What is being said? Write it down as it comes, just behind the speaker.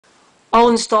I'll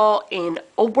install an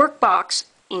old work box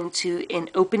into an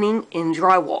opening in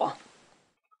drywall.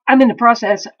 I'm in the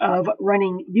process of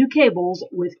running new cables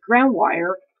with ground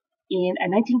wire in a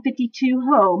 1952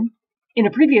 home. In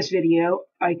a previous video,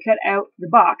 I cut out the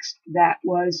box that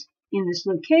was in this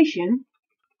location.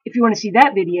 If you want to see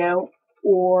that video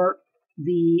or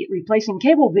the replacing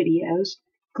cable videos,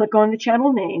 click on the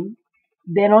channel name,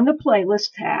 then on the playlist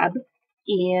tab,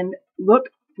 and look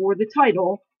for the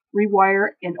title, Rewire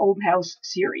an Old House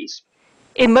Series.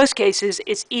 In most cases,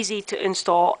 it's easy to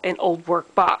install an old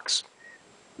work box.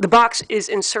 The box is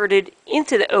inserted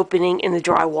into the opening in the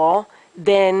drywall,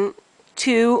 then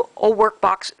two old work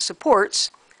box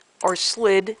supports are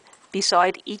slid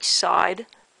beside each side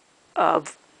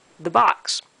of the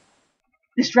box.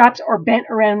 The straps are bent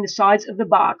around the sides of the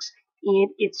box, and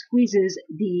it squeezes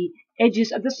the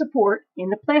edges of the support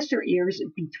and the plaster ears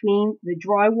between the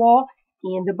drywall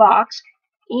and the box,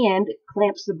 and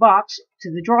clamps the box to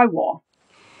the drywall.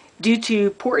 Due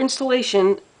to poor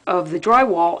installation of the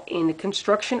drywall and the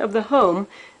construction of the home,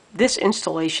 this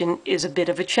installation is a bit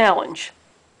of a challenge.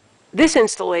 This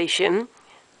installation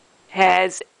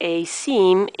has a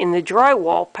seam in the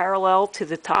drywall parallel to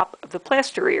the top of the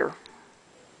plaster ear.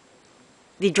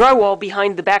 The drywall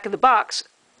behind the back of the box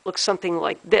looks something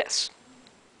like this.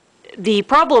 The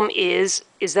problem is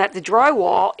that the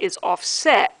drywall is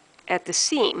offset at the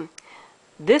seam.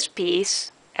 This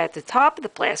piece at the top of the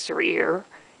plaster ear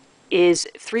is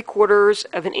 3/4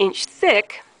 of an inch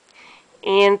thick,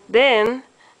 and then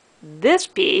this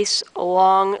piece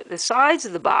along the sides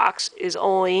of the box is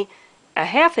only a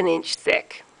 1/2 inch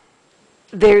thick.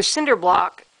 There's cinder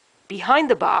block behind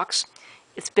the box.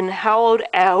 It's been hollowed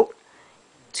out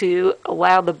to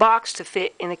allow the box to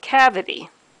fit in a cavity.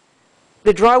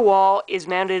 The drywall is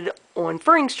mounted on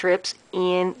furring strips,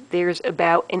 and there's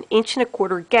about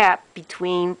 1.25 inch gap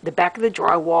between the back of the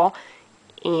drywall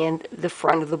and the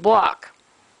front of the block.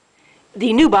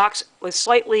 The new box was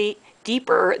slightly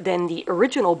deeper than the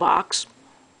original box.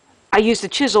 I used a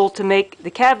chisel to make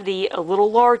the cavity a little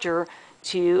larger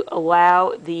to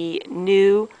allow the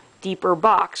new, deeper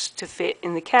box to fit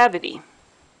in the cavity.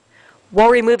 While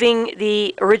removing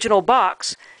the original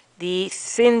box, the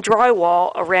thin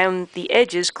drywall around the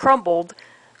edges crumbled,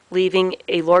 leaving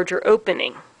a larger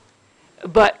opening,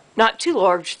 but not too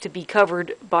large to be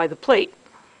covered by the plate.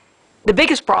 The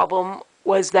biggest problem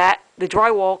was that the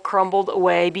drywall crumbled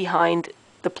away behind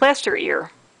the plaster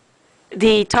ear.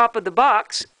 The top of the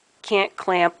box can't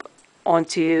clamp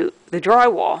onto the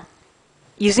drywall.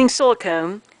 Using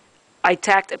silicone, I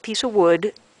tacked a piece of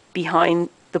wood behind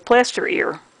the plaster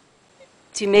ear.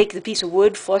 To make the piece of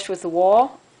wood flush with the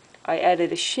wall, I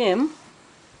added a shim.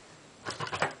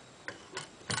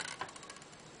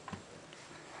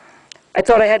 I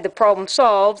thought I had the problem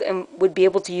solved and would be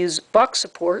able to use box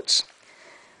supports.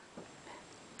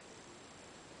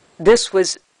 This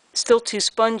was still too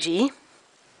spongy.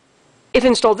 If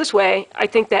installed this way, I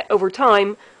think that over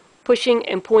time, pushing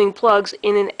and pulling plugs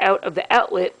in and out of the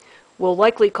outlet will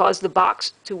likely cause the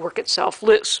box to work itself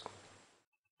loose.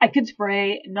 I could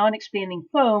spray non-expanding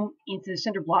foam into the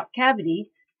cinder block cavity,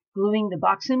 gluing the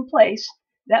box in place.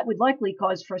 That would likely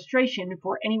cause frustration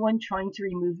for anyone trying to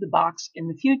remove the box in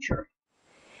the future.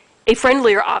 A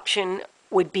friendlier option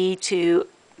would be to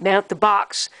mount the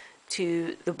box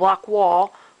to the block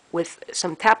wall with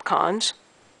some Tapcons.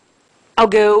 I'll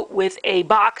go with a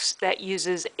box that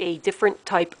uses a different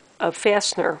type of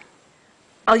fastener.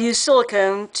 I'll use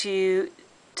silicone to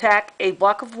tack a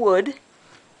block of wood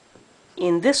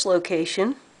in this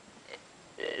location.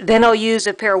 Then I'll use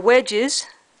a pair of wedges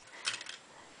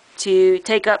to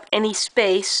take up any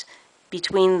space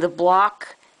between the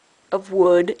block of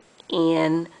wood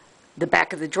and the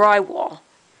back of the drywall.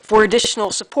 For additional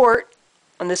support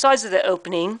on the sides of the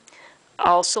opening,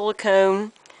 I'll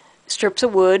silicone strips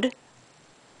of wood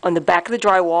on the back of the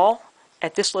drywall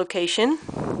at this location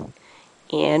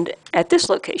and at this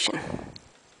location.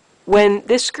 When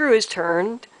this screw is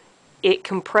turned, it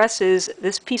compresses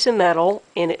this piece of metal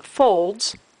and it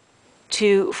folds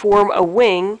to form a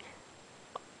wing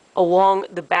along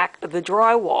the back of the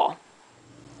drywall.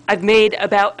 I've made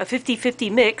about a 50-50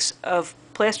 mix of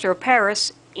plaster of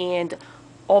Paris and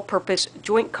all-purpose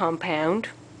joint compound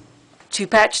to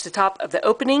patch the top of the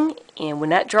opening, and when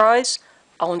that dries,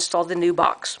 I'll install the new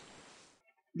box.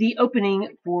 The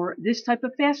opening for this type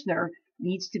of fastener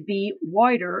needs to be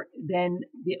wider than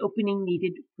the opening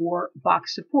needed for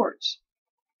box supports.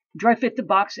 Dry fit the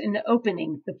box in the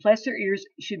opening. The plaster ears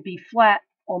should be flat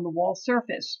on the wall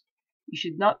surface. You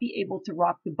should not be able to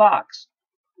rock the box.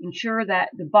 Ensure that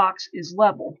the box is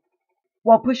level.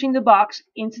 While pushing the box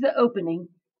into the opening,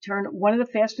 turn one of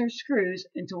the fastener screws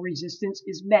until resistance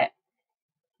is met.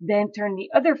 Then turn the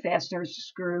other fastener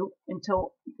screw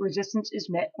until resistance is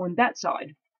met on that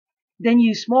side. Then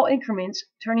use small increments,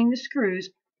 turning the screws,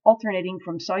 alternating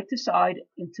from side to side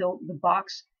until the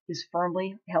box is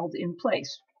firmly held in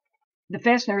place. The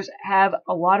fasteners have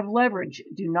a lot of leverage.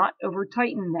 Do not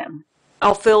over-tighten them.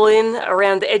 I'll fill in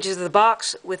around the edges of the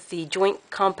box with the joint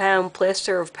compound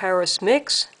plaster of Paris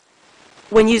mix.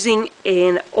 When using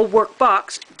an old work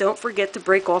box, don't forget to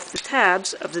break off the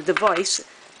tabs of the device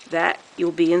that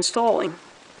you'll be installing.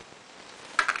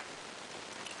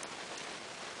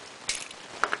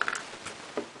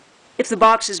 If the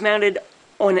box is mounted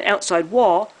on an outside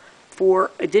wall,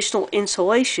 for additional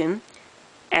insulation,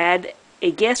 add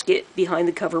a gasket behind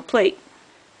the cover plate.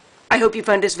 I hope you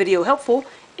found this video helpful.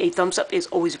 A thumbs up is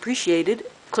always appreciated.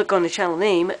 Click on the channel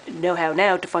name, Know How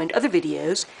Now, to find other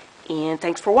videos, and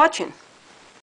thanks for watching.